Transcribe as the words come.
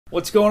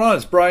What's going on?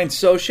 It's Brian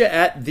Soscia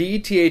at the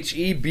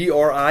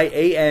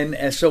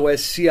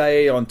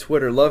TheBriansoscia on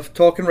Twitter. Love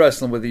talking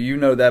wrestling with you. You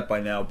know that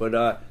by now. But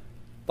a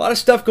lot of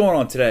stuff going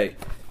on today.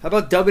 How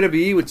about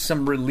WWE with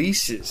some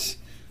releases?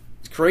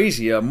 It's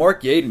crazy.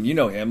 Mark Yeadon, you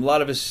know him. A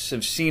lot of us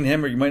have seen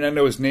him, or you might not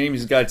know his name.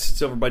 He's the guy that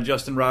sits over by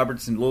Justin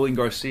Roberts and Lillian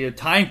Garcia.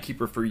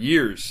 Timekeeper for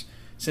years.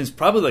 Since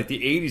probably like the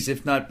 80s,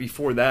 if not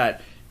before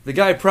that. The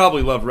guy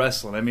probably loved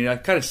wrestling. I mean, I'm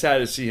kind of sad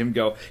to see him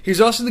go.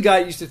 He's also the guy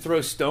that used to throw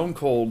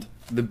Stonecold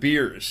the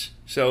beers.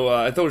 So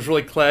I thought it was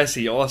really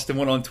classy. Austin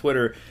went on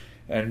Twitter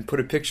and put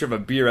a picture of a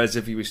beer as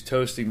if he was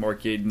toasting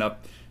Mark Yeadon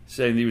up,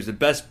 saying he was the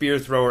best beer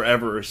thrower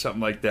ever or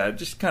something like that.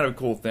 Just kind of a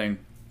cool thing.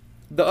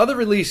 The other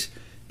release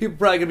people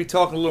probably going to be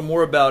talking a little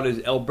more about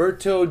is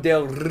Alberto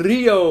Del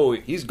Rio.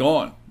 He's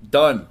gone.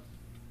 Done.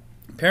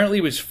 Apparently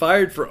he was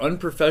fired for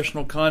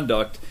unprofessional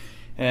conduct.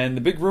 And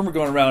the big rumor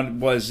going around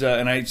was,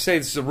 and I say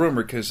this is a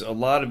rumor because a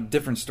lot of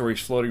different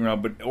stories floating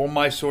around, but all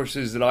my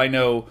sources that I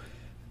know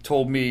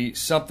told me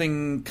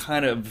something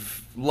kind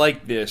of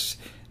like this,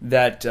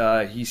 that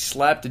he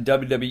slapped a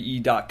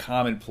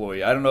WWE.com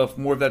employee. I don't know if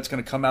more of that's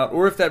going to come out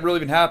or if that really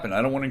even happened.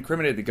 I don't want to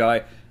incriminate the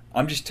guy.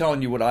 I'm just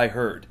telling you what I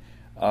heard.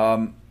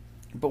 But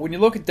when you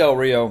look at Del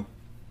Rio,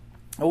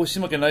 always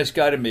seemed like a nice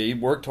guy to me.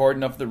 Worked hard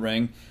enough in the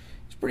ring.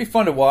 It's pretty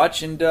fun to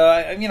watch, and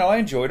I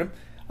enjoyed him.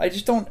 I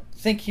just don't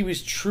think he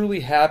was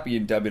truly happy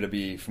in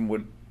WWE from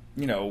what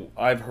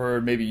I've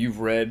heard, maybe you've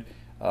read.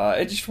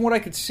 And just from what I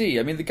could see,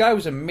 I mean, the guy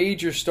was a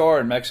major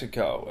star in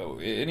Mexico,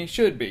 and he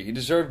should be. He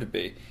deserved to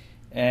be.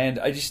 And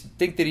I just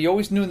think that he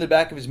always knew in the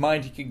back of his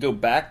mind he could go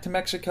back to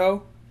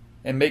Mexico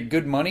and make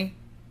good money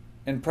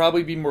and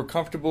probably be more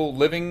comfortable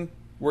living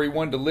where he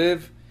wanted to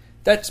live.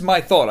 That's my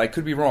thought. I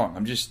could be wrong.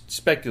 I'm just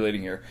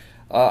speculating here.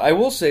 I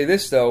will say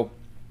this, though.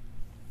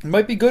 It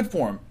might be good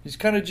for him. He's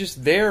kind of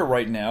just there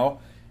right now.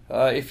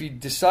 If he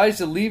decides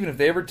to leave and if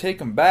they ever take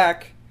him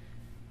back,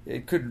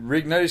 it could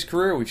reignite his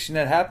career. We've seen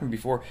that happen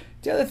before.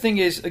 The other thing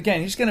is,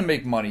 again, he's going to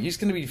make money. He's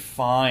going to be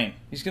fine.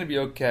 He's going to be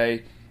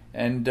okay.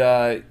 And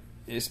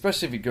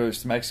especially if he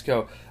goes to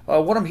Mexico.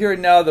 What I'm hearing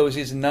now, though, is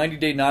he's a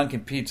 90-day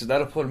non-compete, so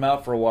that'll put him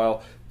out for a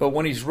while. But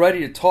when he's ready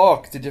to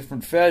talk to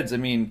different feds, I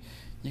mean,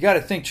 you got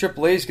to think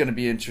AAA is going to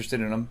be interested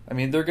in him. I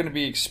mean, they're going to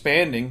be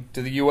expanding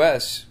to the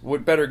U.S.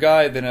 What better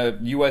guy than a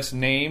U.S.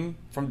 name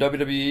from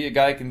WWE? A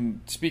guy who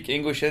can speak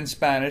English and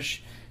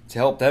Spanish to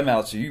help them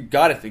out. So you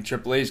got to think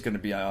AAA is going to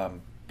be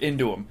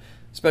into him,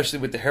 especially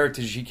with the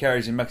heritage he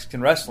carries in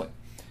Mexican wrestling.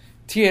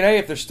 TNA,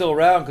 if they're still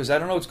around, because I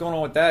don't know what's going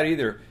on with that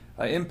either.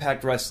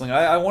 Impact Wrestling,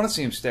 I want to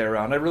see him stay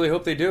around. I really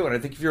hope they do, and I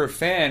think if you're a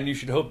fan, you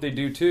should hope they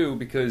do too,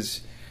 because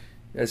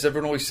as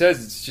everyone always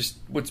says, it's just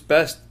what's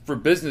best for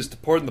business, to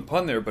pardon the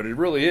pun there, but it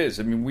really is.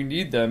 I mean, we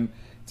need them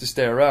to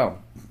stay around.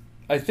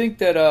 I think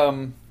that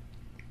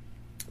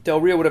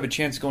Del Rio would have a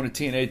chance going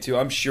to TNA too.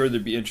 I'm sure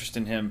there'd be interest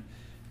in him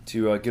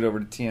to get over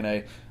to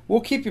TNA.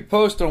 We'll keep you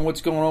posted on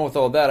what's going on with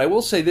all that. I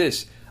will say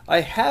this.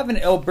 I have an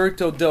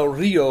Alberto Del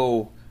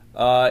Rio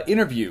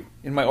interview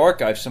in my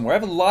archive somewhere. I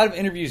have a lot of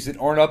interviews that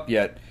aren't up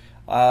yet.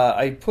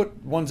 I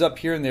put ones up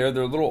here and there.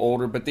 They're a little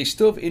older, but they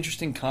still have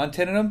interesting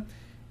content in them.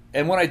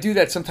 And when I do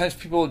that, sometimes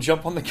people will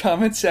jump on the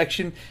comment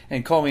section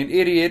and call me an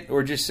idiot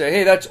or just say,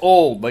 hey, that's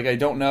old, like I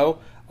don't know.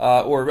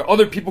 Or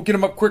other people get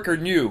them up quicker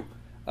than you.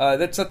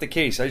 That's not the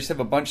case. I just have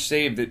a bunch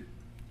saved that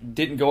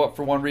didn't go up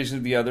for one reason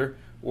or the other,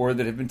 or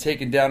that have been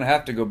taken down and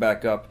have to go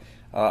back up.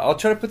 I'll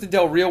try to put the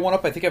Del Rio one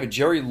up. I think I have a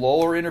Jerry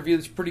Lawler interview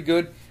that's pretty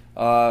good.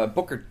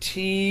 Booker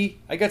T.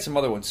 I got some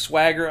other ones.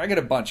 Swagger. I got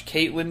a bunch.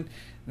 Caitlyn.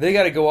 They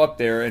got to go up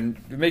there and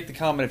make the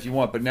comment if you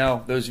want. But now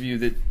those of you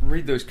that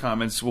read those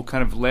comments will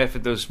kind of laugh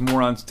at those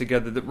morons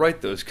together that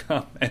write those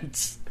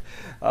comments.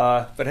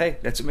 But hey,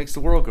 that's what makes the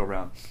world go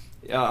round.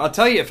 I'll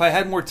tell you, if I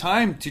had more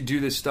time to do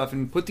this stuff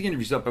and put the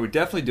interviews up, I would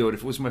definitely do it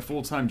if it was my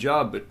full-time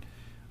job. But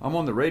I'm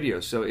on the radio.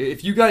 So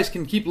if you guys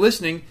can keep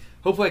listening,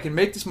 hopefully I can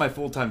make this my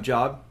full-time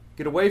job.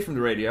 Get away from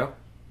the radio.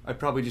 I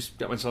probably just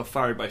got myself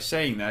fired by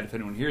saying that, if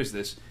anyone hears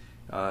this,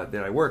 that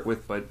I work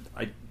with. But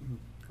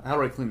how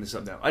do I clean this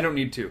up now? I don't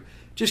need to.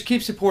 Just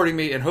keep supporting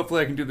me, and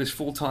hopefully I can do this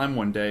full-time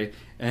one day.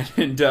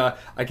 And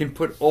I can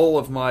put all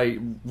of my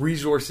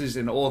resources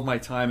and all of my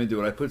time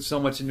into it. I put so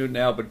much into it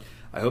now, but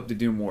I hope to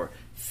do more.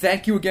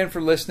 Thank you again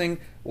for listening.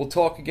 We'll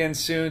talk again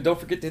soon. Don't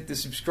forget to hit the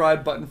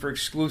subscribe button for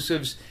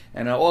exclusives.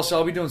 And also,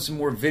 I'll be doing some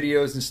more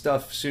videos and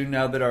stuff soon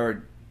now that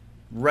our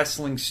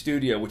wrestling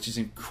studio, which is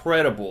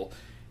incredible,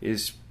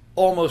 is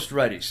almost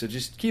ready. So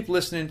just keep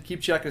listening,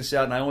 keep checking us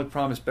out, and I only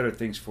promise better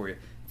things for you.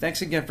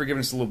 Thanks again for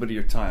giving us a little bit of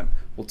your time.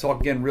 We'll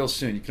talk again real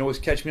soon. You can always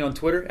catch me on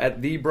Twitter at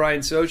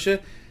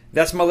 @TheBrianSoscia.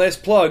 That's my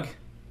last plug.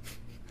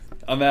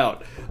 I'm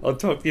out. I'll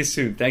talk to you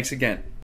soon. Thanks again.